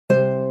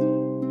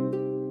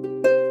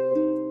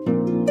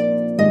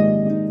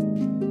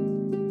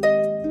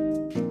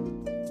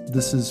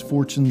This is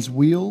Fortune's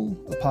Wheel,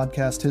 a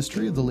podcast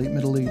history of the late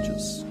Middle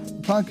Ages.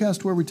 A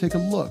podcast where we take a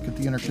look at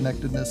the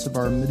interconnectedness of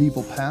our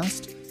medieval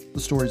past, the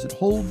stories it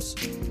holds,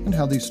 and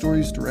how these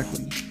stories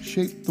directly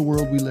shape the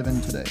world we live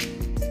in today.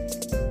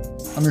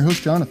 I'm your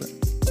host, Jonathan.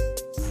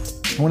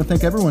 I want to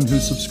thank everyone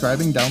who's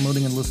subscribing,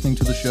 downloading, and listening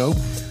to the show,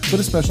 but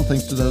a special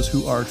thanks to those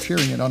who are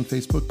sharing it on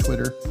Facebook,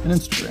 Twitter, and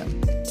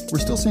Instagram. We're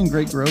still seeing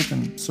great growth,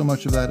 and so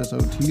much of that is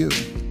owed to you.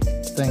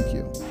 Thank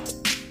you.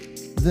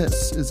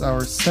 This is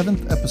our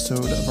 7th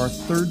episode of our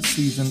 3rd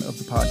season of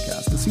the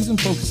podcast, a season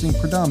focusing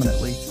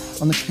predominantly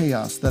on the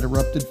chaos that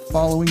erupted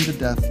following the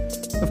death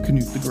of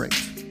Canute the Great.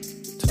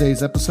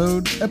 Today's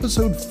episode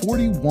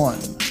 41,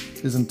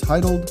 is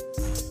entitled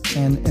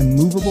An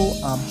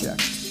Immovable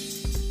Object.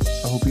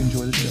 I hope you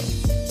enjoy the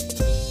show.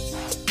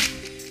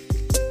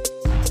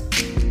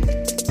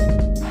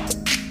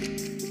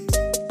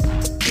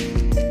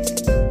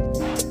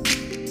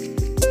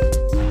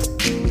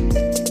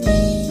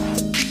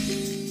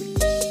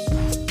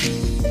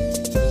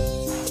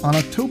 On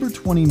October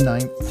 29,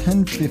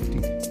 1050,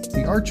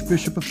 the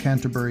Archbishop of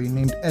Canterbury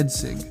named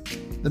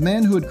Edsig, the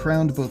man who had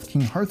crowned both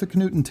King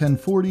Harthacnut in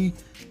 1040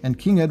 and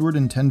King Edward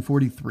in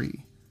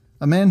 1043,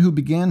 a man who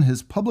began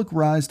his public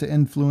rise to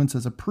influence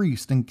as a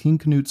priest in King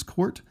Canute's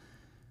court,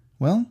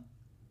 well,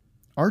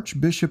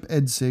 Archbishop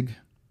Edsig,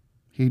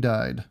 he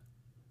died.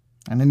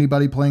 And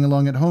anybody playing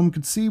along at home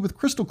could see with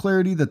crystal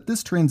clarity that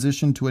this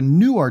transition to a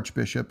new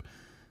archbishop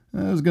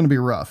was going to be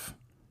rough.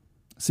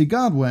 See,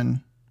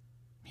 Godwin,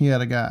 he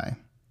had a guy.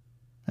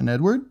 And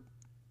Edward,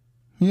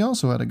 he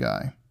also had a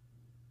guy.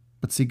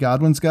 But see,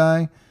 Godwin's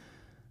guy,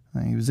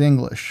 he was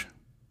English.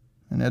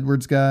 And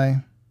Edward's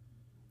guy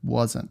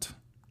wasn't.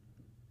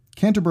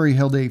 Canterbury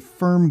held a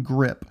firm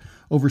grip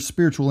over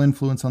spiritual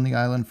influence on the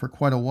island for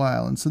quite a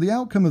while, and so the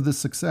outcome of this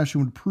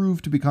succession would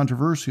prove to be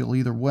controversial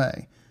either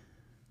way.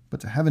 But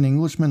to have an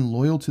Englishman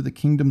loyal to the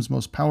kingdom's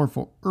most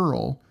powerful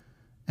earl,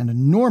 and a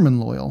Norman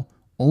loyal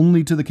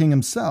only to the king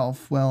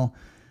himself, well,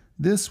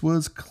 this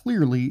was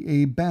clearly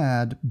a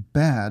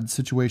bad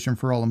situation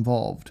for all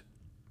involved.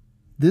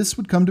 This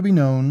would come to be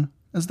known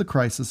as the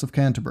Crisis of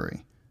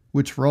Canterbury,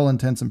 which for all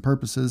intents and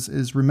purposes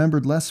is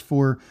remembered less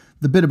for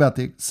the bit about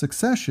the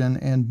succession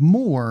and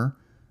more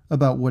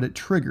about what it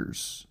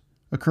triggers,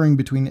 occurring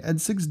between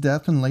Edsig's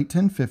death in late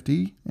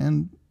 1050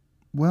 and,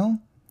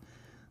 well,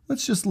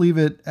 let's just leave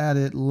it at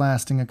it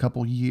lasting a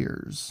couple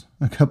years.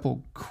 A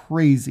couple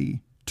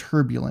crazy,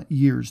 turbulent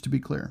years, to be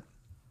clear.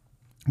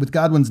 With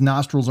Godwin's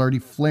nostrils already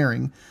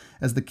flaring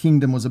as the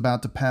kingdom was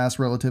about to pass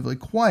relatively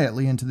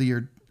quietly into the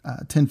year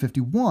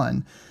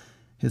 1051,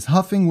 his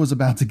huffing was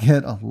about to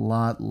get a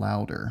lot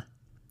louder.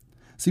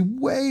 See,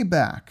 way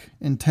back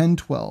in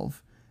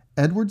 1012,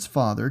 Edward's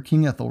father,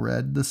 King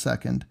Ethelred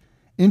II,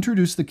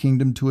 introduced the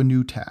kingdom to a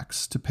new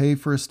tax to pay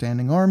for a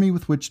standing army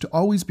with which to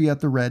always be at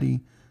the ready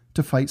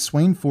to fight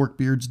Sweyn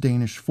Forkbeard's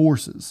Danish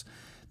forces.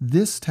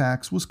 This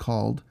tax was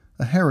called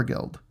a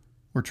herregeld,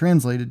 or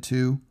translated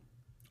to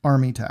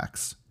army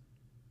tax.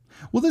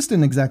 Well, this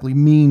didn't exactly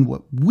mean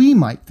what we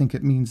might think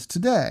it means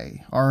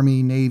today.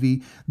 Army,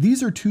 Navy,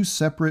 these are two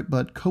separate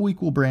but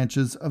co-equal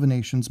branches of a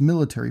nation's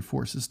military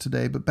forces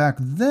today. But back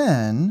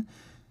then,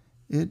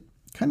 it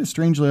kind of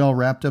strangely all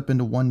wrapped up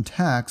into one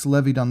tax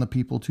levied on the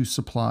people to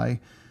supply,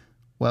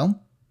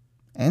 well,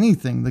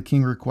 anything the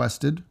king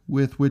requested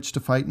with which to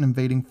fight an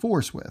invading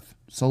force with.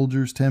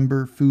 Soldiers,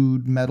 timber,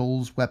 food,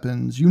 metals,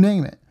 weapons, you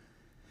name it.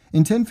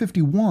 In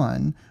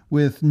 1051,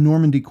 with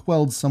Normandy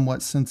quelled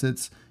somewhat since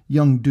its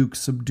young duke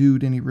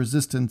subdued any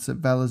resistance at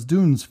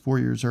Valesdunes 4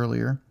 years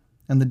earlier,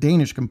 and the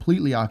Danish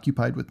completely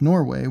occupied with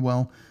Norway,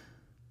 well,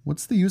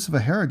 what's the use of a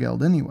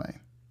herregeld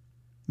anyway?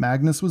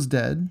 Magnus was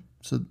dead,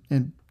 so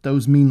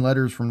those mean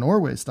letters from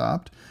Norway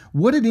stopped.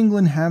 What did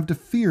England have to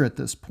fear at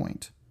this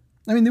point?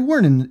 I mean, they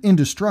weren't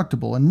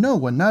indestructible, and no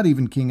one, not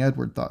even King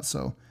Edward, thought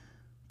so.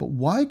 But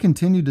why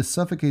continue to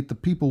suffocate the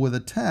people with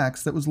a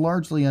tax that was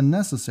largely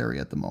unnecessary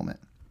at the moment?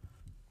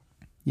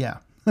 Yeah.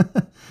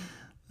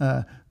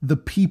 The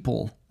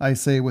people, I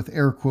say with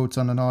air quotes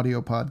on an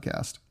audio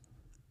podcast.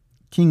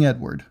 King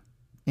Edward,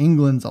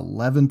 England's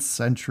 11th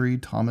century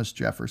Thomas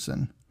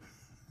Jefferson.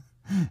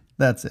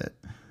 That's it.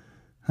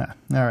 Huh.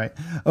 All right.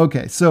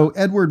 Okay, so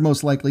Edward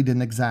most likely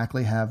didn't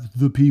exactly have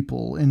the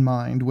people in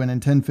mind when in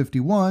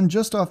 1051,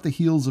 just off the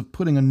heels of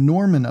putting a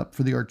Norman up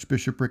for the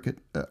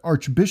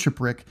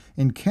archbishopric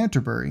in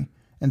Canterbury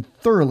and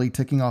thoroughly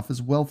ticking off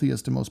his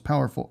wealthiest and most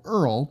powerful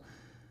earl,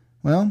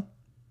 well,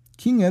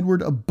 King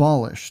Edward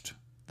abolished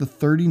the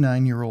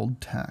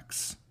 39-year-old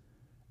tax,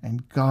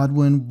 and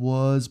Godwin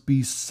was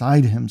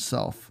beside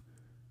himself.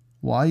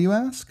 Why, you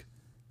ask?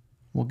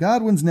 Well,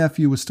 Godwin's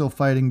nephew was still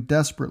fighting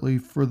desperately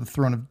for the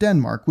throne of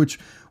Denmark, which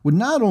would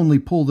not only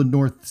pull the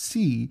North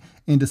Sea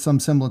into some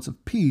semblance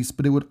of peace,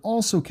 but it would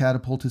also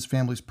catapult his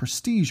family's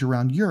prestige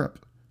around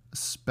Europe,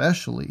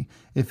 especially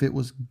if it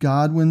was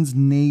Godwin's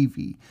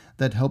navy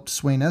that helped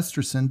Sweyn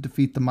Estridsson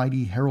defeat the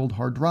mighty Harald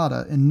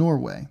Hardrada in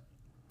Norway.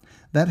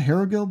 That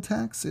herregeld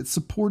tax, it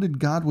supported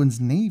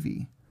Godwin's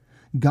navy.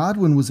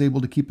 Godwin was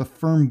able to keep a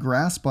firm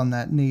grasp on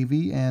that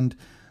navy, and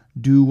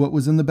do what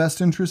was in the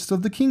best interests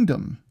of the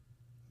kingdom.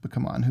 But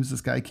come on, who's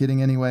this guy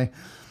kidding anyway?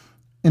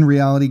 In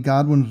reality,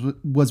 Godwin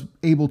was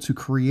able to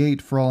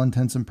create, for all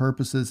intents and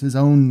purposes, his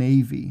own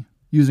navy,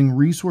 using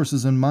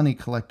resources and money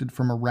collected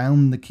from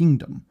around the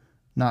kingdom,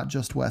 not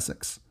just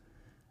Wessex.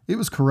 It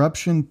was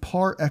corruption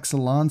par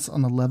excellence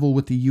on the level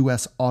with the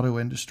U.S. auto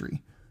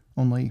industry,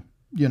 only,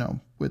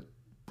 with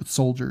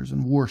soldiers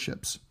and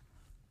warships.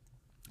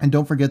 And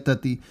don't forget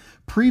that the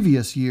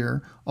previous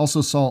year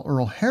also saw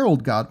Earl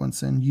Harold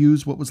Godwinson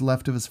use what was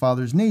left of his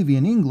father's navy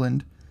in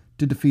England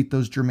to defeat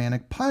those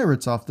Germanic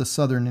pirates off the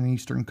southern and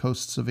eastern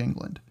coasts of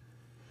England.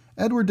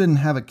 Edward didn't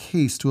have a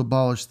case to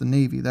abolish the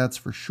navy, that's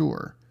for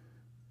sure.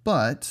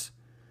 But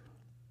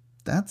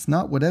that's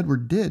not what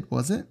Edward did,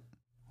 was it?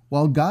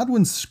 While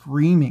Godwin's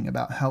screaming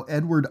about how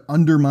Edward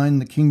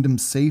undermined the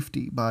kingdom's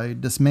safety by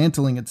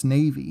dismantling its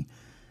navy,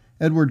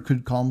 Edward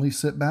could calmly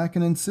sit back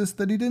and insist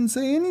that he didn't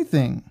say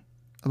anything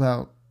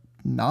about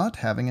not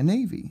having a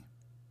navy.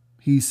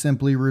 He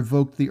simply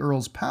revoked the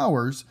Earl's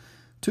powers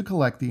to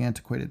collect the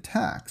antiquated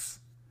tax.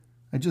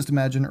 I just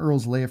imagine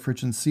Earls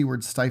Leofrich and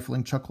Seward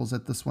stifling chuckles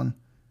at this one.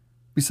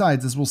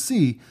 Besides, as we'll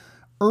see,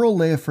 Earl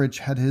Leofrich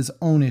had his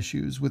own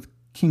issues with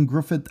King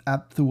Gruffydd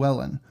ap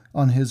Llywelyn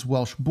on his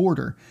Welsh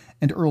border,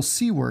 and Earl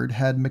Seward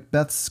had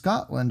Macbeth's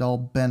Scotland all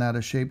bent out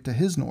of shape to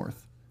his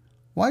north.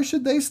 Why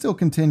should they still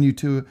continue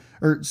to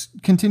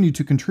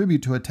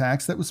contribute to a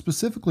tax that was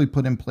specifically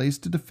put in place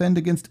to defend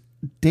against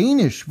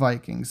Danish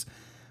Vikings,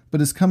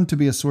 but has come to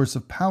be a source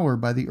of power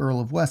by the Earl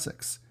of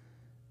Wessex?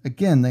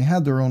 Again, they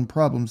had their own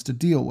problems to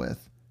deal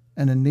with,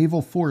 and a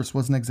naval force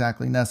wasn't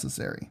exactly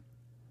necessary.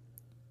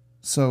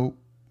 So,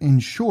 in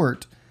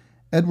short,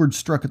 Edward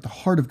struck at the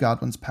heart of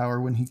Godwin's power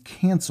when he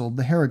cancelled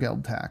the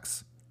Harrogeld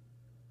tax.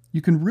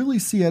 You can really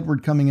see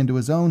Edward coming into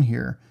his own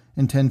here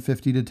in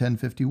 1050 to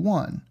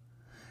 1051.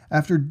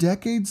 After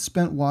decades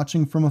spent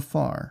watching from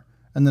afar,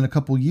 and then a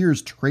couple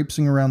years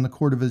traipsing around the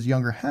court of his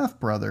younger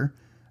half-brother,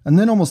 and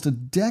then almost a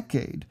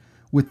decade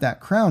with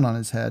that crown on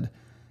his head,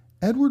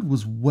 Edward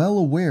was well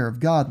aware of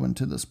Godwin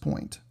to this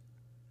point.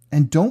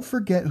 And don't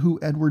forget who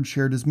Edward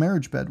shared his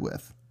marriage bed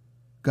with.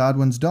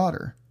 Godwin's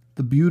daughter,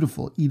 the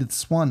beautiful Edith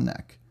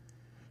Swanneck.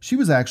 She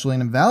was actually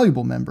an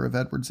invaluable member of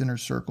Edward's inner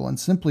circle and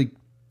simply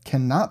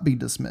cannot be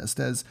dismissed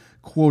as,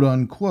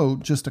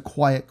 quote-unquote, just a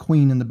quiet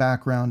queen in the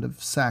background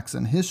of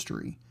Saxon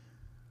history.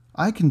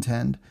 I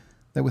contend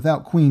that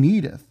without Queen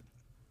Edith,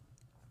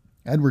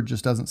 Edward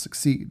just doesn't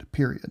succeed,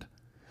 period.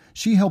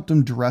 She helped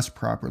him dress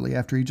properly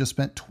after he just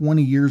spent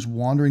 20 years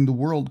wandering the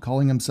world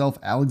calling himself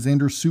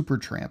Alexander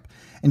Supertramp,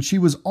 and she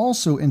was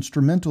also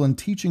instrumental in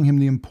teaching him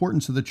the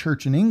importance of the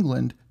church in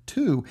England,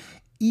 too,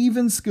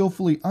 even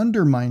skillfully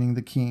undermining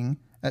the king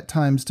at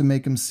times to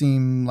make him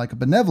seem like a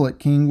benevolent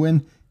king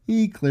when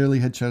he clearly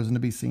had chosen to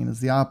be seen as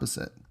the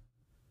opposite.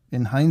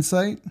 In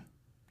hindsight,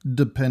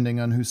 depending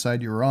on whose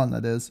side you were on,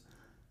 that is,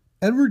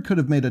 Edward could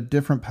have made a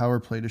different power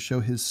play to show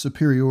his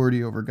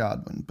superiority over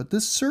Godwin, but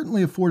this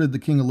certainly afforded the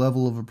king a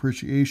level of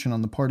appreciation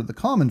on the part of the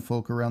common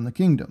folk around the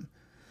kingdom,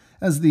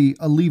 as the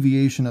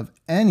alleviation of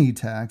any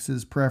tax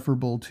is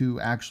preferable to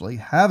actually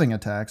having a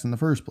tax in the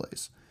first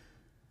place.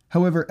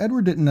 However,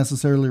 Edward didn't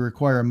necessarily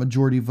require a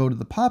majority vote of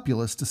the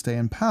populace to stay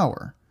in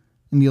power.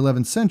 In the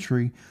 11th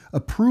century,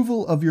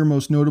 approval of your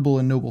most notable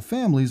and noble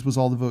families was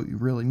all the vote you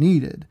really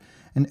needed,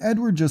 and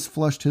Edward just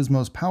flushed his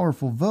most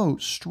powerful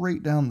vote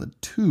straight down the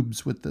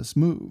tubes with this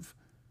move.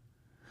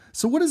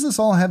 So what does this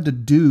all have to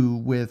do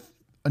with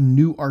a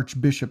new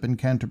archbishop in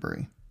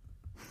Canterbury?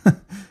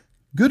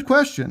 Good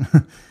question.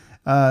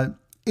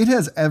 It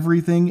has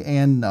everything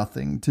and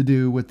nothing to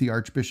do with the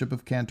Archbishop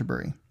of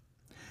Canterbury.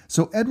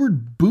 So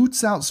Edward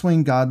boots out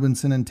Sweyn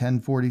Godwinson in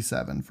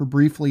 1047 for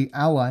briefly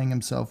allying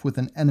himself with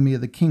an enemy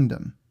of the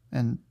kingdom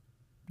and,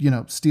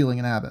 stealing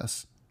an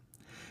abbess.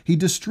 He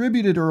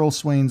distributed Earl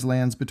Sweyn's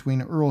lands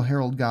between Earl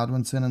Harold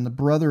Godwinson and the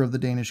brother of the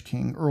Danish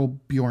king, Earl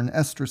Bjorn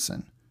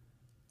Esterson.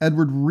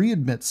 Edward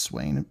readmits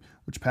Sweyn,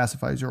 which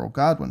pacifies Earl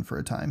Godwin for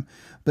a time,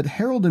 but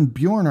Harold and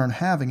Bjorn aren't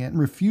having it and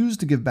refuse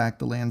to give back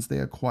the lands they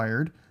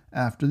acquired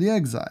after the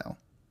exile.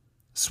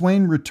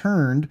 Sweyn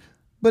returned,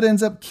 but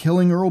ends up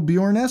killing Earl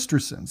Bjorn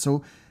Esterson,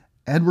 so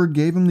Edward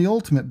gave him the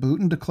ultimate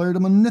boot and declared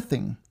him a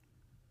Nithing,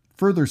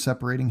 further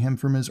separating him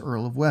from his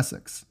Earl of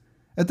Wessex.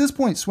 At this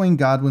point, Sweyn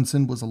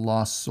Godwinson was a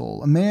lost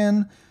soul, a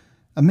man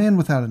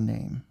without a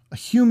name, a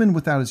human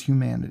without his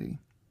humanity.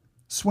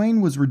 Sweyn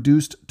was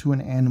reduced to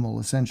an animal,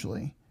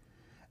 essentially.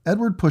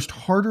 Edward pushed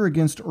harder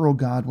against Earl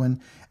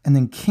Godwin and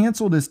then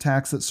canceled his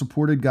tax that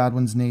supported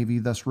Godwin's navy,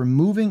 thus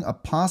removing a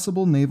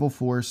possible naval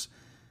force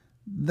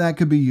that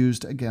could be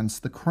used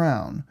against the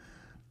crown.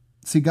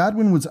 See,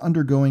 Godwin was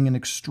undergoing an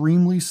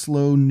extremely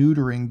slow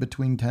neutering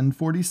between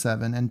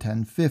 1047 and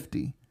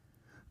 1050.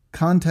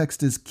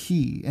 Context is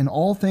key. In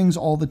all things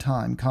all the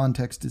time,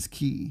 context is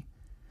key.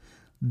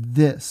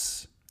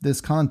 This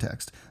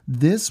context,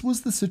 this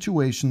was the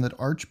situation that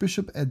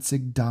Archbishop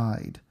Edzig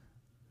died.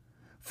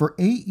 For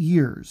 8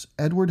 years,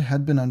 Edward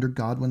had been under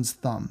Godwin's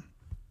thumb.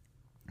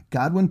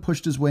 Godwin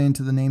pushed his way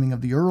into the naming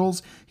of the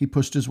earls. He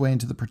pushed his way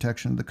into the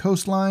protection of the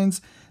coastlines.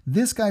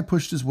 This guy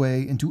pushed his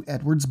way into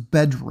Edward's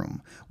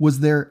bedroom. Was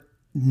there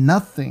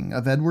nothing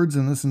of Edward's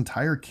in this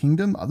entire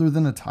kingdom other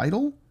than a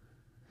title?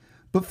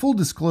 But full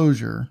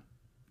disclosure,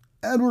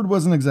 Edward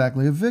wasn't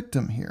exactly a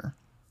victim here.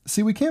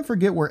 See, we can't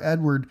forget where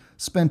Edward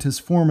spent his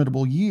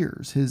formidable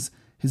years, his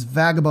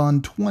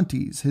vagabond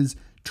 20s, his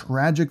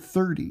tragic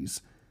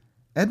 30s.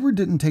 Edward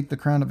didn't take the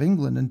crown of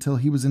England until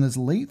he was in his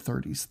late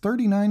 30s,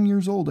 39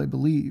 years old, I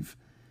believe.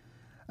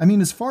 I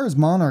mean, as far as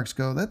monarchs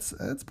go, that's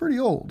pretty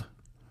old.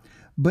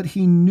 But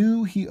he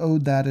knew he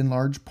owed that in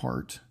large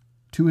part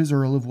to his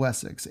Earl of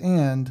Wessex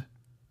and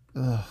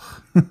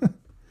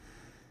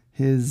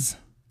his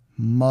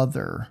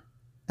mother,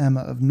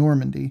 Emma of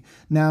Normandy,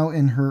 now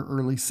in her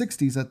early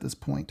 60s at this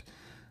point,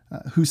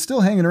 who's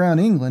still hanging around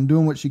England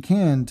doing what she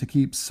can to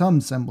keep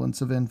some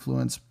semblance of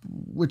influence,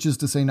 which is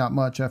to say not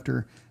much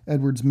after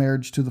Edward's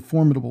marriage to the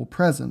formidable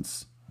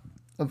presence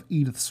of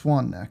Edith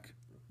Swanneck.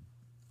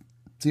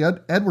 See,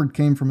 Edward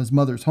came from his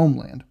mother's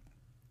homeland.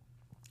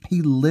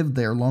 He lived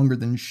there longer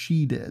than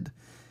she did.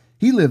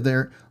 He lived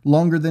there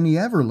longer than he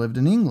ever lived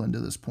in England to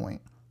this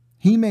point.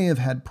 He may have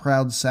had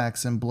proud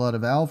Saxon blood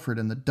of Alfred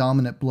and the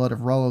dominant blood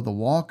of Rollo the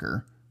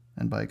Walker,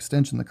 and by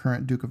extension the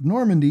current Duke of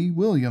Normandy,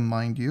 William,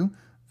 mind you,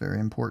 very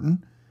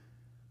important,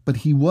 but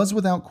he was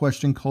without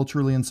question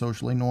culturally and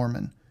socially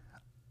Norman.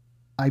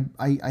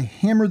 I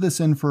hammer this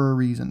in for a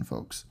reason,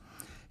 folks.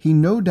 He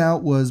no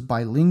doubt was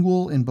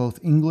bilingual in both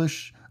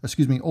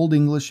Old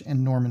English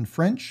and Norman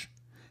French.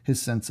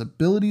 His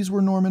sensibilities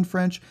were Norman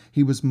French.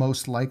 He was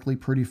most likely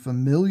pretty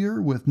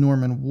familiar with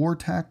Norman war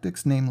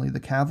tactics, namely the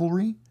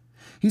cavalry.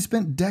 He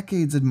spent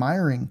decades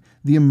admiring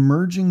the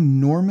emerging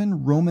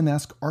Norman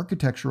Romanesque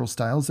architectural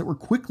styles that were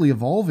quickly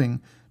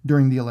evolving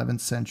during the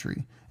 11th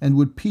century and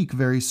would peak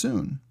very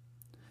soon.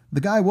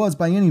 The guy was,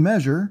 by any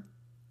measure,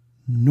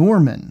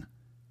 Norman.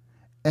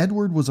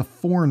 Edward was a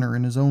foreigner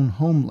in his own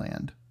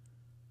homeland,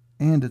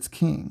 and its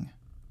king.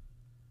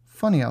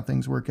 Funny how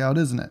things work out,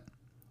 isn't it?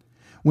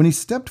 When he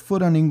stepped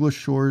foot on English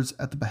shores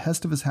at the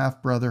behest of his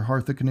half-brother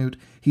Harthacnut,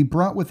 he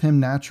brought with him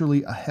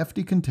naturally a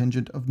hefty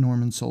contingent of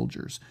Norman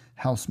soldiers,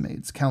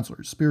 housemaids,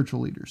 counselors, spiritual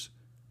leaders.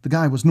 The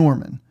guy was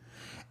Norman,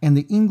 and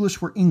the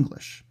English were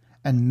English,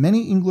 and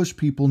many English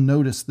people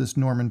noticed this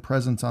Norman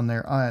presence on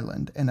their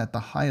island and at the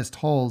highest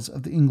halls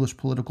of the English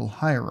political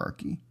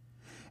hierarchy.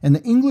 And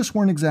the English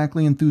weren't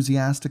exactly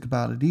enthusiastic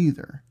about it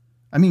either.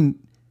 I mean,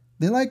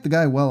 they liked the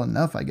guy well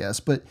enough, I guess,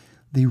 but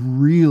they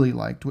really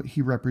liked what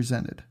he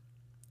represented.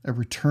 A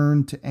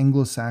return to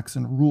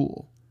Anglo-Saxon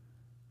rule.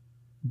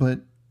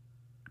 But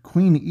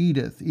Queen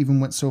Edith even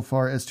went so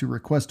far as to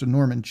request a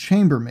Norman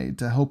chambermaid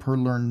to help her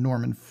learn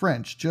Norman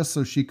French, just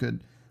so she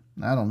could,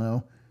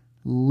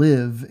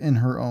 live in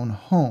her own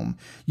home.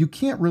 You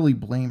can't really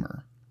blame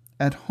her.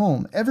 At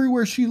home,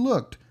 everywhere she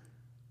looked,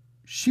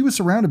 she was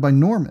surrounded by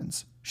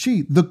Normans.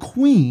 She, the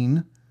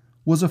Queen,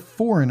 was a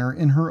foreigner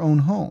in her own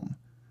home.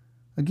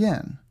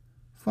 Again,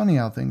 funny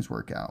how things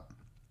work out.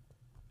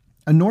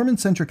 A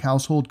Norman-centric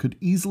household could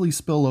easily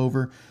spill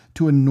over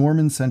to a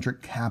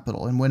Norman-centric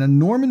capital, and when a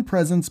Norman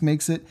presence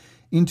makes it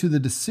into the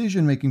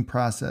decision-making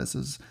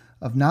processes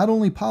of not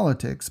only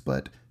politics,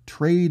 but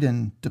trade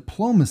and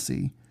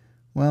diplomacy,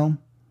 well,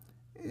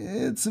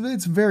 it's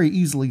very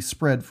easily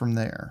spread from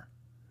there.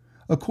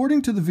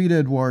 According to the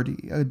Vita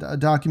Edwardi, a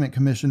document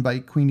commissioned by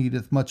Queen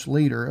Edith much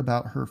later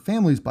about her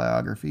family's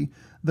biography,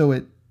 though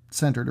it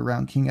centered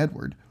around King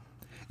Edward,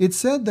 it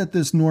said that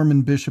this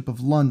Norman Bishop of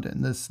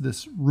London,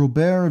 this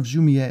Robert of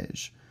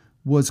Jumièges,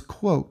 was,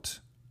 quote,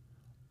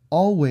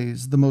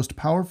 always the most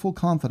powerful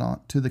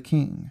confidant to the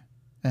king,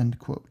 end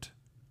quote.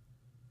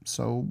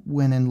 So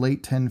when in late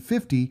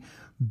 1050,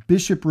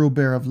 Bishop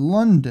Robert of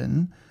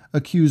London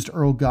accused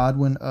Earl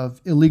Godwin of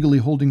illegally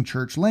holding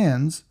church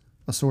lands,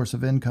 a source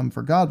of income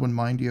for Godwin,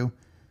 mind you,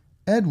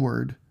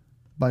 Edward,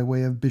 by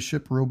way of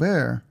Bishop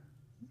Robert,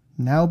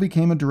 now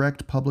became a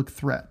direct public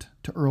threat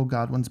to Earl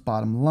Godwin's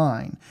bottom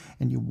line.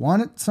 And you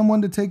wanted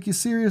someone to take you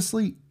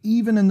seriously,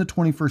 even in the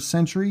 21st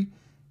century,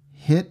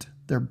 hit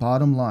their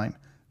bottom line.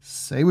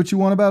 Say what you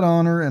want about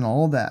honor and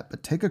all that,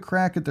 but take a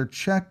crack at their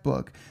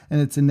checkbook, and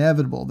it's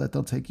inevitable that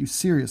they'll take you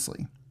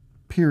seriously.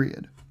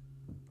 Period.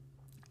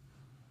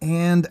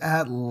 And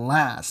at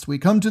last, we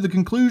come to the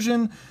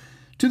conclusion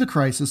to the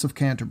crisis of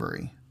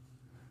Canterbury.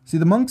 See,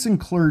 the monks and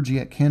clergy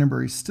at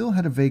Canterbury still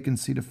had a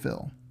vacancy to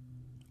fill.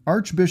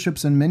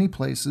 Archbishops in many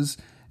places,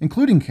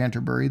 including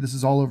Canterbury, this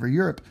is all over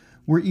Europe,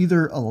 were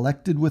either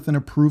elected with an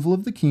approval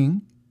of the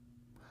king,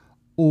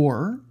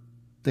 or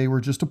they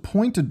were just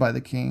appointed by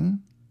the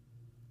king,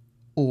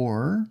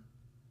 or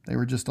they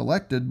were just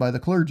elected by the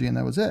clergy, and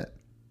that was it.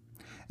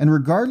 And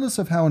regardless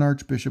of how an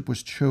archbishop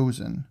was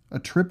chosen, a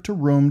trip to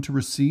Rome to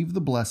receive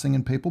the blessing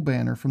and papal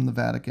banner from the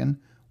Vatican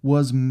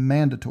was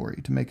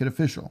mandatory to make it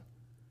official.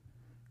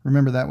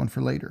 Remember that one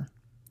for later.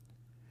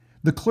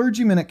 The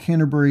clergymen at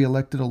Canterbury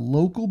elected a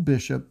local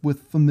bishop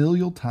with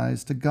familial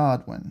ties to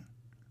Godwin.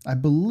 I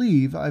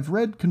believe, I've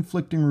read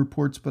conflicting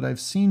reports, but I've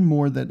seen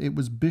more that it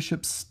was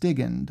Bishop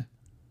Stigand.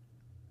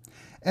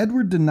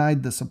 Edward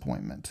denied this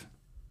appointment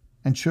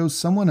and chose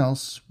someone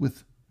else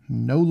with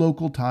no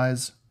local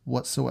ties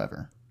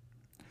whatsoever.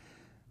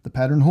 The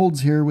pattern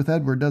holds here with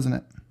Edward, doesn't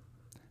it?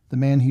 The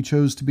man he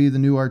chose to be the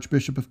new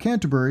Archbishop of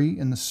Canterbury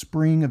in the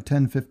spring of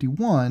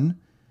 1051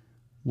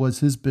 was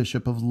his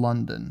Bishop of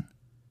London,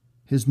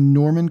 his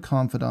Norman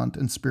confidant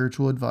and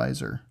spiritual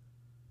advisor,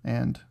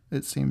 and,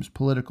 it seems,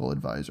 political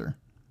advisor,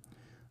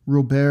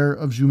 Robert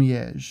of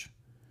Jumièges.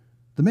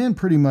 The man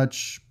pretty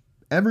much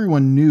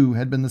everyone knew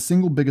had been the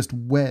single biggest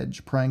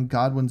wedge prying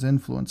Godwin's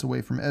influence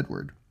away from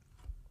Edward.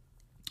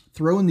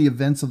 Throw in the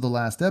events of the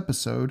last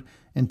episode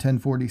in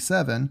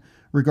 1047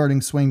 regarding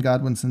Sweyn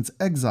Godwinson's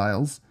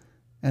exiles,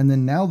 and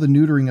then now the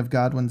neutering of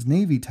Godwin's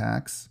navy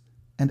tax,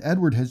 and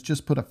Edward has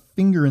just put a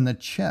finger in the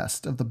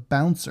chest of the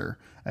bouncer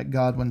at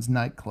Godwin's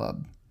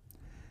nightclub.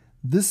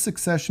 This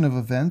succession of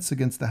events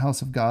against the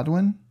House of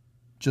Godwin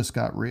just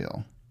got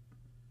real.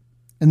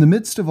 In the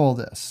midst of all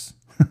this,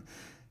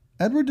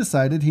 Edward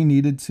decided he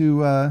needed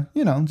to,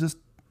 just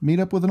meet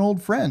up with an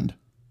old friend.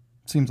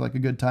 Seems like a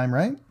good time,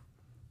 right?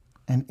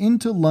 And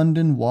into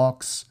London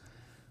walks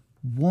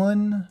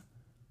one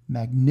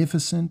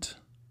magnificent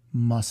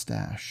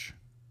mustache.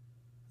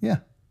 Yeah,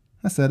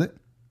 I said it.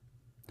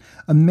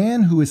 A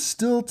man who is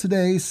still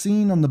today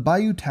seen on the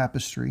Bayeux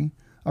Tapestry,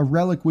 a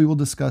relic we will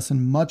discuss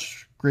in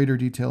much greater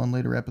detail in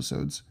later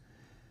episodes.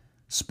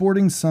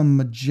 Sporting some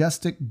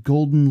majestic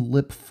golden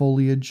lip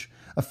foliage,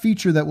 a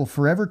feature that will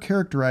forever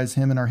characterize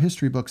him in our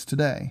history books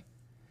today.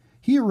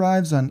 He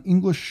arrives on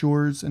English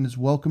shores and is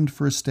welcomed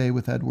for a stay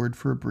with Edward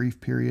for a brief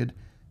period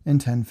in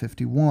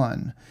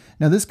 1051.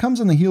 Now, this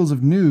comes on the heels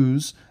of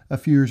news a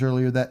few years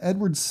earlier that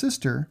Edward's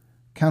sister,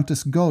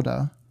 Countess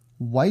Goda,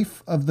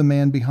 wife of the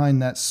man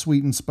behind that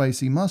sweet and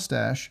spicy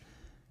mustache,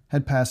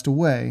 had passed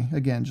away,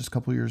 again, just a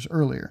couple years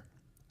earlier.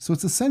 So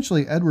it's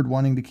essentially Edward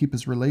wanting to keep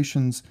his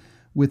relations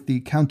with the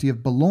County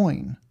of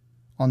Boulogne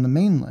on the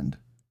mainland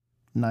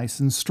nice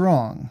and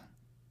strong.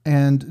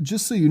 And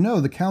just so you know,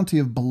 the County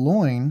of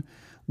Boulogne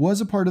was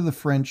a part of the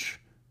French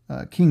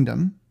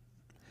kingdom,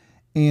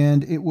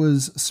 and it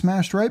was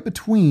smashed right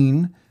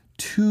between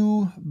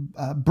two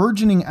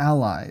burgeoning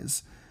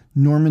allies,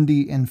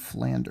 Normandy and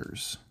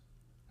Flanders.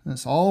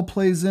 This all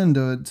plays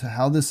into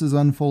how this is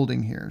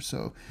unfolding here.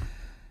 So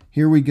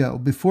here we go.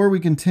 Before we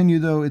continue,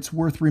 though, it's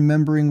worth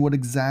remembering what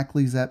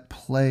exactly is at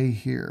play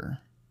here.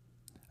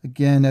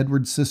 Again,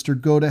 Edward's sister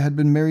Goda had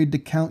been married to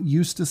Count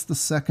Eustace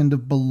II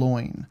of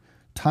Boulogne,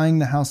 tying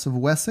the House of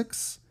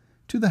Wessex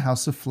to the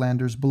House of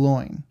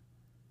Flanders-Boulogne.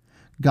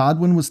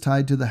 Godwin was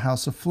tied to the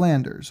House of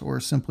Flanders, or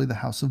simply the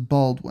House of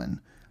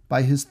Baldwin,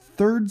 by his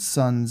third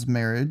son's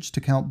marriage to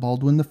Count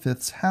Baldwin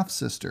V's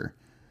half-sister,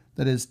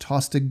 that is,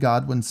 Tostig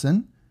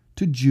Godwinson,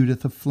 to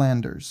Judith of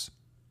Flanders.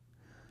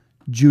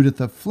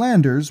 Judith of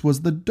Flanders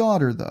was the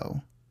daughter,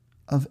 though,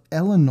 of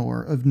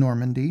Eleanor of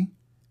Normandy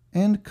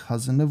and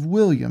cousin of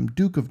William,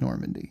 Duke of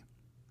Normandy.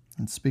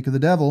 And speak of the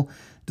devil,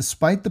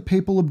 despite the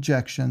papal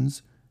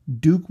objections,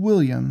 Duke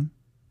William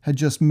had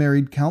just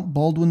married Count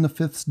Baldwin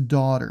V's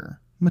daughter,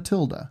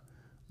 Matilda,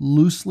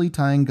 loosely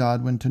tying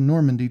Godwin to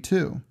Normandy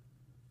too.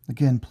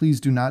 Again, please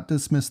do not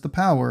dismiss the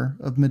power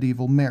of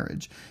medieval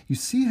marriage. You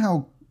see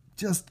how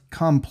just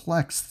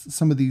complex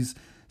some of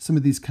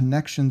these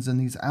connections and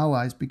these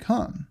allies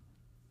become.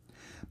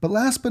 But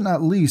last but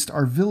not least,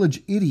 our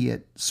village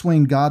idiot,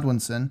 Sweyn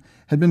Godwinson,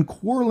 had been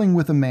quarreling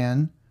with a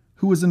man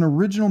who was an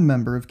original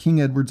member of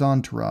King Edward's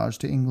entourage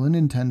to England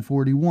in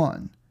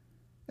 1041.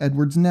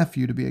 Edward's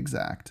nephew, to be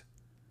exact.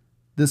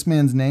 This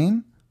man's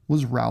name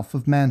was Ralph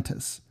of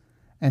Mantus,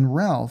 and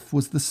Ralph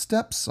was the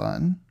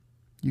stepson,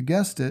 you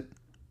guessed it,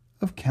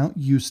 of Count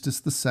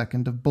Eustace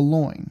II of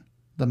Boulogne,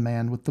 the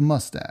man with the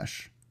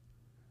mustache.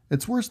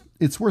 It's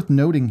worth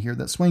noting here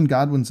that Sweyn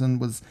Godwinson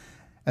was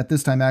at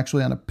this time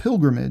actually on a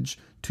pilgrimage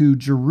to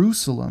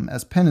Jerusalem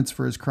as penance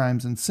for his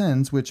crimes and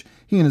sins, which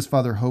he and his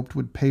father hoped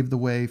would pave the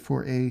way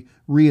for a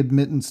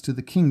readmittance to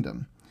the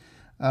kingdom.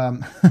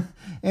 And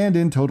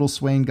in total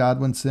Sweyn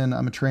Godwinson,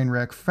 I'm a train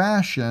wreck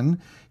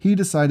fashion, he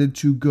decided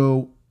to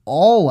go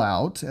all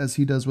out, as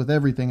he does with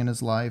everything in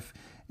his life,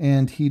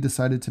 and he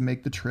decided to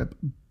make the trip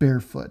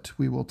barefoot.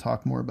 We will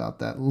talk more about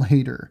that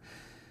later.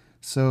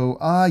 So,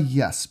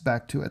 yes,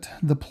 back to it.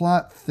 The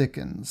plot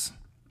thickens.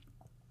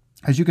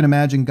 As you can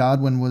imagine,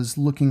 Godwin was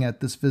looking at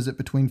this visit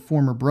between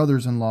former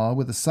brothers-in-law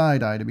with a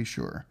side eye, to be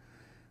sure.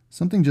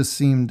 Something just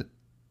seemed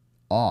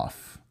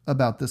off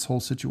about this whole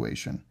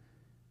situation.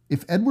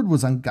 If Edward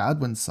was on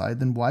Godwin's side,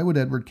 then why would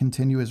Edward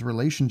continue his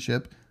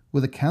relationship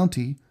with a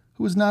county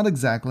who was not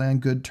exactly on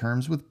good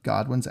terms with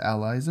Godwin's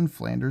allies in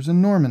Flanders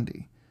and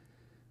Normandy?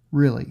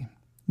 Really,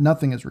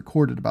 nothing is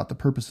recorded about the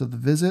purpose of the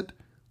visit,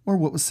 or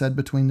what was said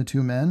between the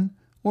two men,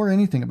 or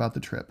anything about the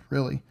trip,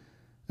 really,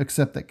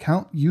 except that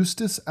Count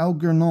Eustace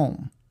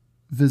Algernon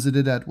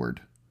visited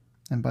Edward.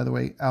 And by the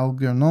way,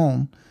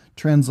 Algernon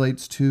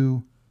translates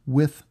to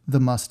with the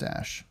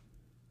mustache.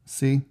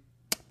 See?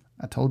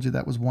 I told you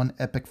that was one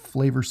epic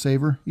flavor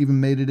saver, even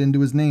made it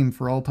into his name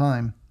for all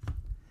time.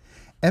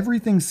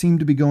 Everything seemed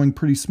to be going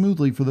pretty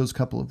smoothly for those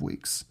couple of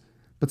weeks,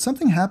 but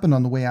something happened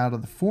on the way out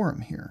of the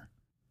forum here.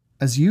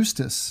 As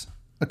Eustace,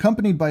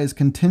 accompanied by his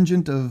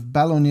contingent of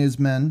Ballonier's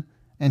men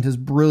and his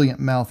brilliant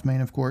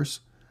mouthmane, of course,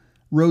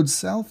 rode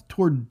south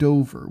toward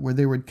Dover, where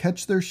they would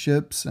catch their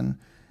ships and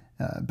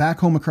back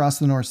home across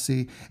the North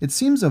Sea, it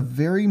seems a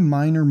very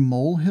minor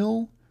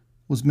molehill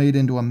was made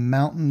into a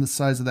mountain the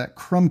size of that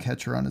crumb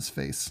catcher on his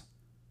face.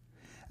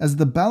 As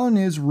the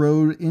Ballonets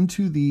rode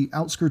into the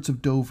outskirts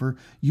of Dover,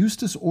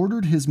 Eustace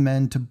ordered his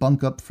men to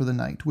bunk up for the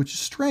night, which is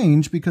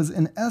strange because,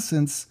 in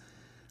essence,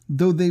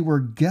 though they were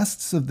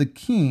guests of the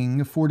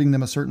king, affording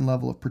them a certain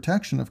level of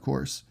protection, of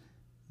course,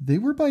 they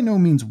were by no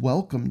means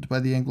welcomed by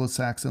the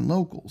Anglo-Saxon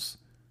locals.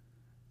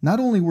 Not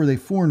only were they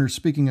foreigners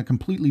speaking a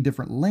completely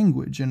different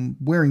language and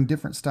wearing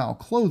different style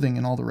clothing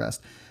and all the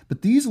rest,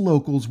 but these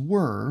locals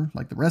were,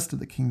 like the rest of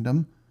the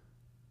kingdom,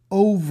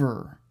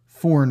 over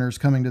foreigners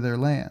coming to their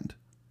land.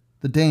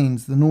 The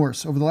Danes, the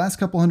Norse, over the last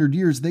couple hundred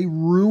years, they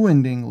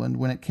ruined England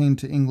when it came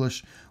to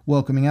English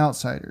welcoming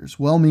outsiders,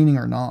 well-meaning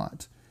or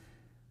not.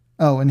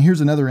 Oh, and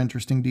here's another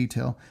interesting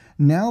detail.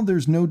 Now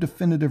there's no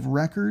definitive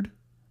record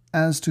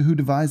as to who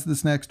devised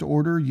this next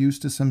order,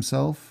 Eustace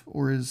himself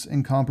or his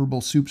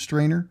incomparable soup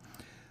strainer,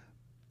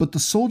 but the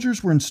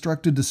soldiers were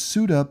instructed to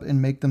suit up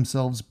and make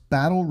themselves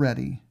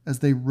battle-ready as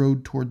they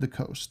rode toward the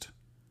coast.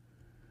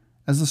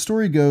 As the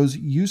story goes,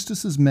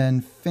 Eustace's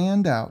men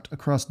fanned out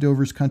across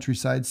Dover's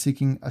countryside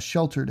seeking a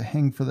shelter to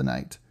hang for the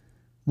night.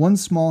 One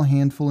small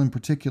handful in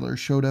particular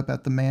showed up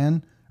at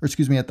the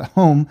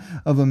home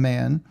of a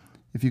man,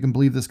 if you can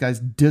believe this guy's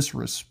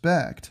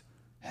disrespect,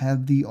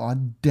 had the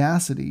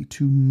audacity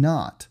to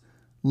not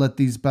let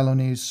these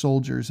Ballonese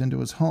soldiers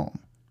into his home,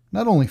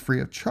 not only free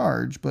of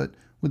charge, but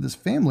with his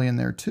family in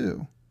there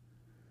too.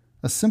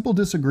 A simple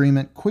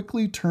disagreement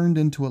quickly turned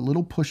into a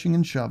little pushing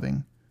and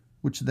shoving,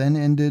 which then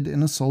ended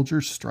in a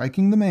soldier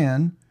striking the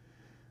man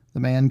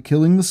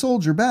killing the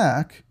soldier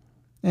back,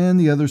 and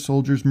the other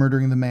soldiers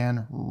murdering the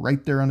man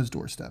right there on his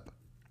doorstep.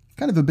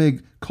 Kind of a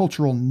big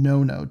cultural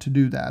no-no to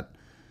do that.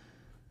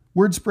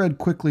 Word spread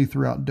quickly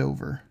throughout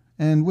Dover,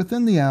 and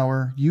within the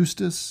hour,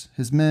 Eustace,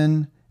 his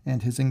men,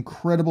 and his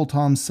incredible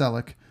Tom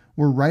Selleck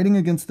were riding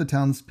against the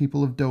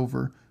townspeople of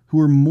Dover, who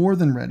were more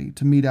than ready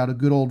to mete out a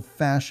good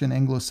old-fashioned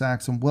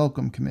Anglo-Saxon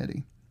welcome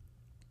committee.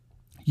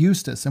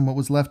 Eustace and what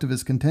was left of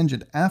his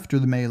contingent after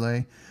the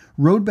melee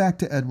rode back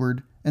to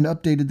Edward and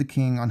updated the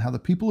king on how the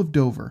people of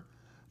Dover,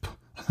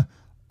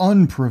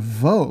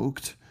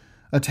 unprovoked,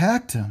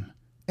 attacked him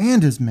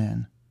and his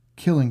men,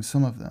 killing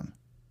some of them.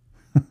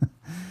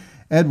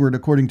 Edward,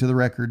 according to the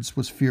records,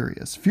 was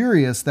furious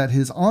that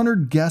his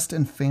honored guest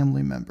and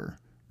family member,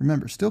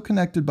 remember, still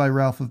connected by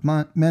Ralph of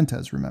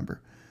Mentes,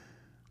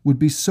 would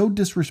be so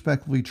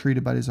disrespectfully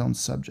treated by his own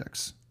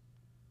subjects.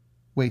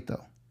 Wait,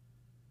 though.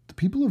 The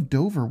people of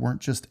Dover weren't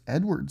just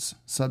Edward's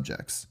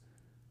subjects.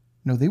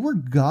 No, they were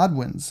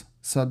Godwin's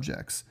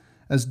subjects,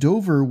 as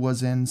Dover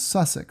was in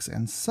Sussex,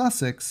 and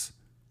Sussex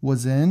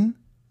was in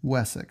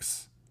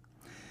Wessex.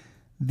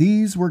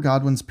 These were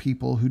Godwin's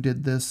people who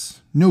did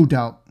this, no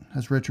doubt,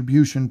 as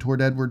retribution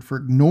toward Edward for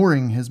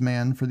ignoring his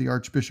man for the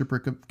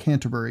Archbishopric of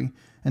Canterbury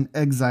and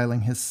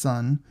exiling his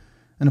son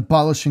and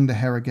abolishing the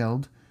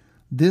Herregeld.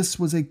 This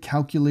was a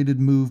calculated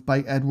move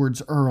by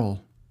Edward's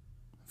Earl.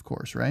 Of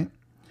course, right?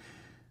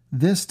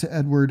 This to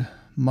Edward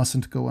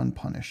mustn't go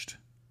unpunished.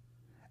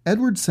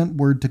 Edward sent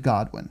word to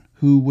Godwin,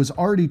 who was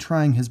already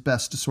trying his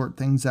best to sort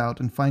things out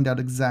and find out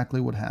exactly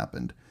what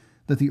happened,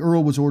 that the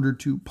Earl was ordered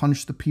to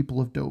punish the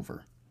people of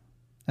Dover.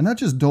 And not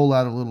just dole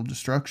out a little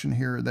destruction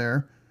here or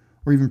there,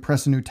 or even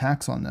press a new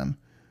tax on them.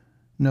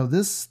 No,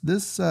 this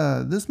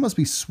must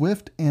be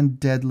swift and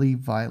deadly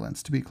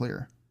violence, to be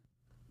clear.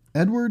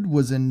 Edward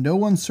was in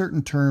no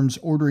uncertain terms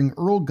ordering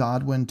Earl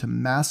Godwin to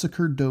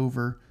massacre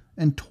Dover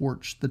and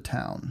torch the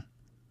town.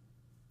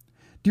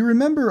 Do you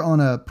remember on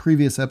a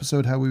previous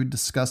episode how we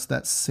discussed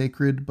that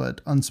sacred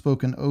but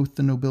unspoken oath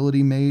the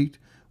nobility made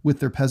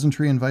with their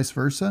peasantry and vice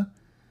versa?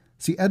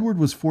 See, Edward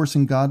was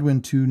forcing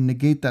Godwin to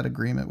negate that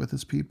agreement with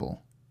his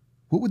people.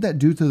 What would that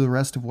do to the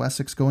rest of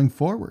Wessex going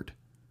forward?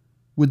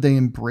 Would they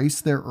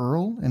embrace their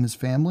Earl and his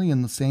family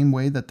in the same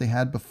way that they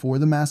had before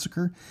the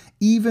massacre,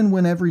 even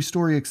when every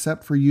story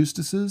except for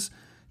Eustace's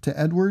to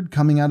Edward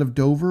coming out of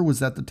Dover was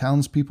that the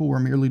townspeople were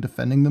merely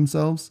defending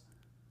themselves?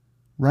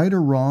 Right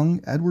or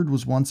wrong, Edward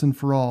was once and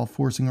for all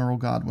forcing Earl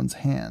Godwin's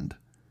hand.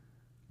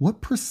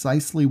 What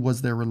precisely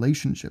was their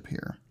relationship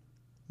here?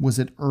 Was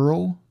it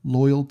Earl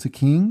loyal to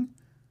King,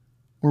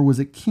 or was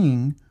it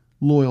King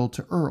loyal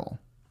to Earl?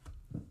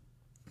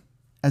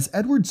 As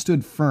Edward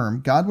stood firm,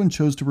 Godwin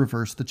chose to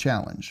reverse the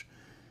challenge.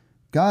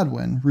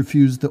 Godwin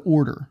refused the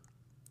order.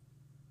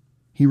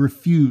 He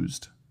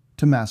refused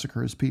to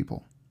massacre his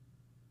people.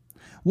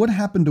 What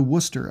happened to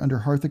Worcester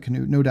under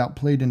Harthacnut no doubt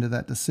played into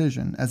that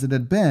decision, as it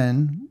had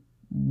been,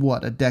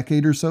 a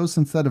decade or so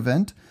since that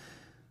event?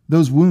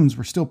 Those wounds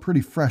were still pretty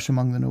fresh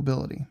among the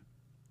nobility.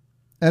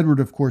 Edward,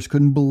 of course,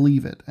 couldn't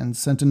believe it and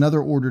sent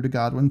another order to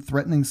Godwin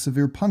threatening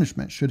severe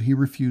punishment should he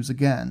refuse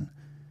again.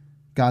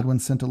 Godwin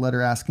sent a letter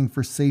asking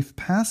for safe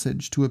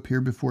passage to appear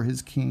before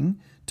his king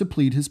to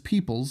plead his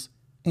people's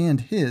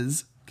and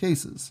his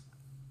cases.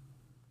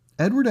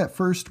 Edward at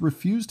first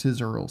refused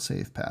his earl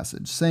safe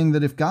passage, saying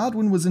that if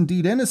Godwin was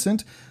indeed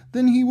innocent,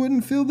 then he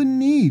wouldn't feel the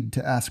need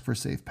to ask for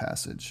safe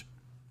passage.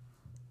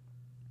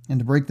 And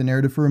to break the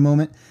narrative for a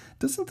moment,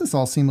 doesn't this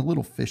all seem a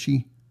little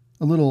fishy?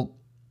 A little,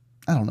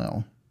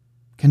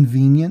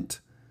 convenient?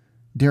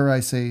 Dare I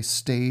say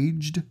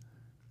staged?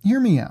 Hear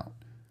me out.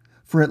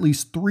 For at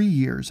least 3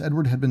 years,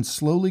 Edward had been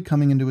slowly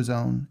coming into his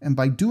own, and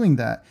by doing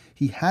that,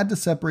 he had to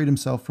separate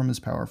himself from his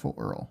powerful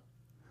earl.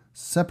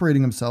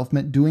 Separating himself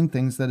meant doing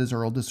things that his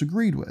earl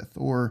disagreed with,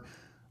 or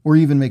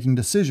even making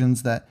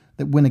decisions that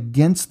went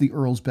against the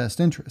earl's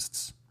best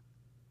interests.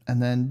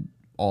 And then,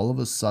 all of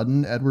a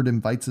sudden, Edward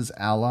invites his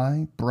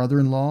ally,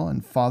 brother-in-law,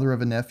 and father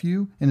of a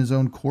nephew in his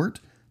own court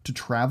to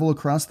travel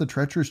across the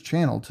treacherous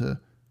channel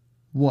to,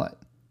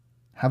 what?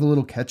 Have a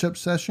little catch-up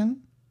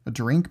session? A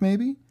drink,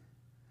 maybe?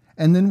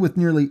 And then with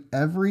nearly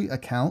every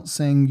account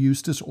saying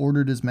Eustace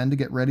ordered his men to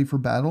get ready for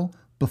battle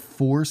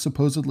before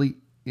supposedly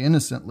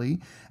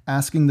innocently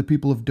asking the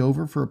people of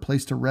Dover for a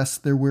place to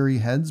rest their weary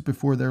heads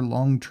before their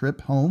long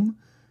trip home,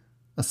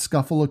 a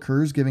scuffle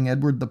occurs giving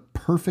Edward the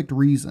perfect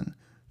reason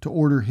to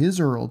order his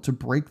earl to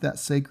break that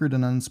sacred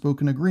and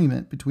unspoken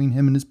agreement between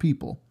him and his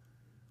people.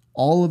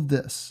 All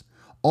this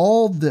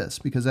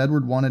because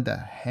Edward wanted to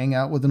hang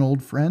out with an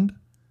old friend?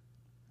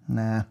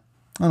 Nah,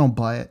 I don't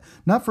buy it.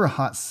 Not for a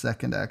hot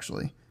second,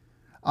 actually.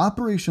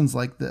 Operations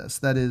like this,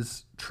 that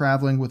is,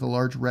 traveling with a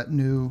large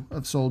retinue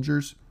of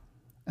soldiers,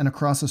 and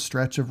across a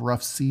stretch of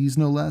rough seas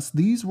no less,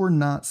 these were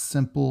not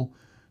simple,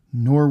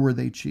 nor were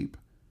they cheap.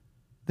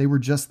 They were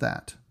just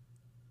that,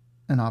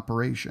 an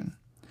operation.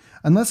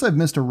 Unless I've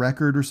missed a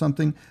record or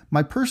something,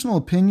 my personal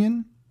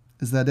opinion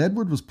is that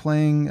Edward was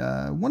playing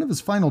one of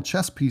his final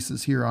chess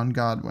pieces here on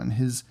Godwin,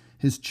 his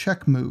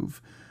check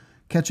move,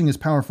 catching his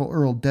powerful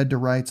earl dead to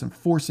rights and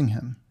forcing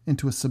him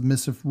into a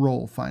submissive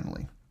role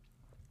finally.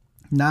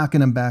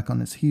 Knocking him back on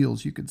his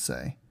heels, you could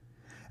say.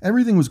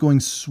 Everything was going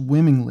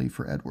swimmingly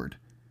for Edward.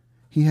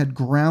 He had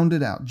ground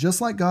it out, just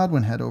like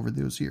Godwin had over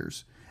those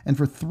years. And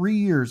for 3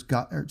 years,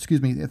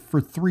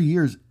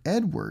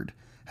 Edward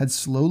had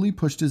slowly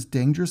pushed his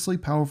dangerously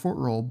powerful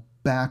earl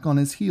back on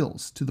his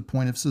heels to the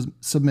point of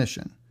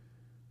submission.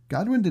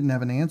 Godwin didn't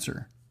have an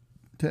answer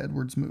to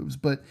Edward's moves,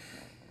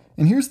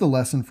 and here's the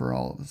lesson for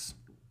all of us.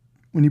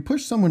 When you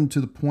push someone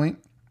to the point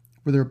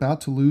where they're about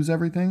to lose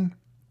everything,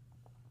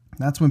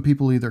 that's when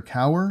people either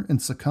cower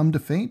and succumb to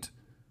fate,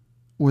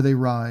 or they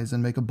rise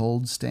and make a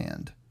bold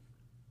stand.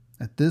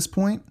 At this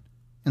point,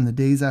 in the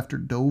days after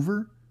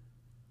Dover,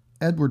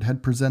 Edward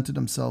had presented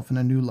himself in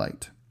a new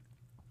light,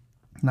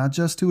 not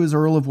just to his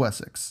Earl of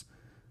Wessex,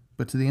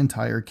 but to the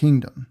entire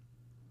kingdom.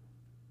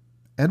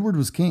 Edward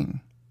was king,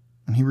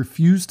 and he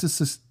refused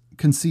to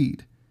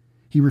concede.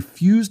 He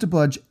refused to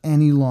budge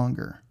any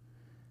longer.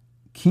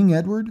 King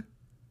Edward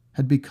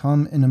had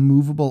become an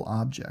immovable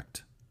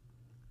object,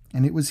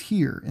 and it was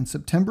here in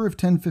September of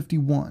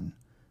 1051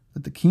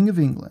 that the King of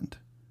England,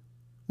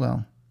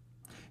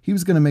 he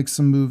was going to make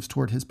some moves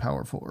toward his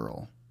powerful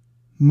earl.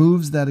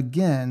 Moves that,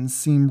 again,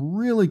 seem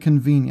really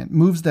convenient.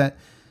 Moves that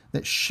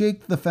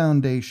shake the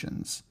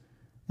foundations.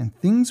 And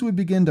things would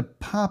begin to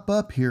pop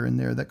up here and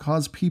there that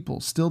cause people,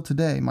 still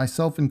today,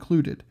 myself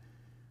included,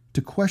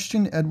 to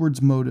question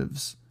Edward's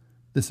motives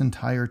this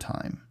entire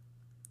time.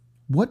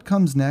 What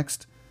comes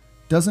next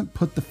doesn't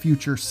put the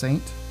future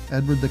saint,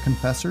 Edward the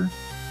Confessor,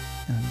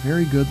 in a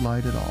very good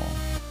light at all.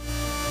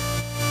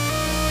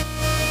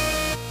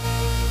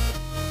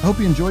 I hope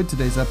you enjoyed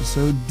today's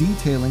episode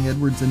detailing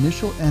Edward's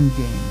initial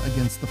endgame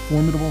against the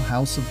formidable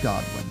House of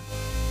Godwin.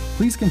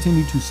 Please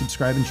continue to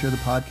subscribe and share the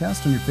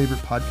podcast on your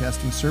favorite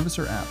podcasting service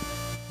or app.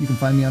 You can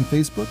find me on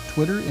Facebook,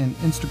 Twitter, and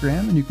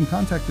Instagram, and you can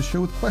contact the show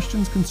with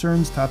questions,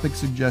 concerns, topic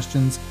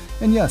suggestions,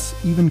 and yes,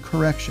 even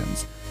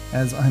corrections,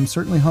 as I'm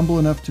certainly humble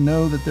enough to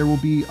know that there will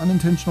be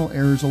unintentional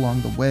errors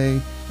along the way,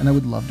 and I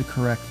would love to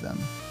correct them,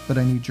 but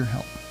I need your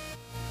help.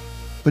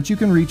 But you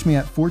can reach me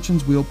at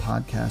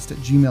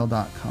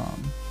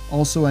fortuneswheelpodcast@gmail.com.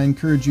 Also, I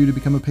encourage you to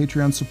become a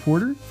Patreon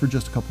supporter for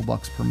just a couple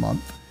bucks per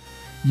month.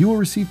 You will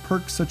receive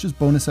perks such as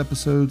bonus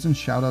episodes and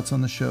shoutouts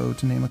on the show,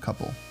 to name a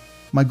couple.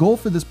 My goal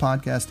for this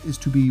podcast is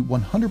to be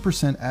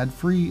 100%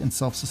 ad-free and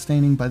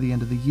self-sustaining by the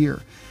end of the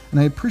year, and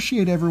I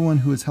appreciate everyone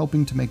who is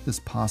helping to make this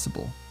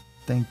possible.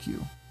 Thank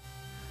you.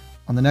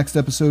 On the next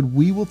episode,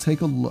 we will take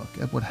a look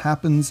at what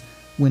happens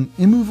when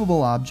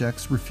immovable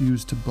objects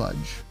refuse to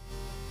budge.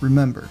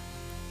 Remember,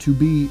 to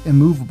be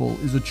immovable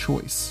is a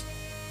choice,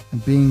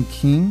 and being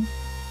king,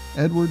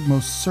 Edward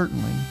most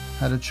certainly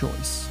had a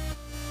choice.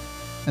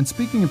 And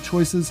speaking of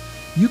choices,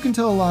 you can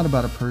tell a lot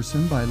about a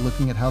person by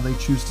looking at how they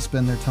choose to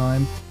spend their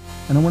time,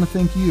 and I want to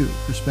thank you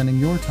for spending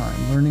your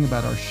time learning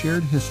about our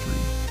shared history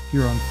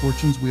here on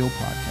Fortune's Wheel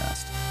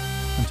Podcast.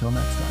 Until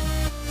next time.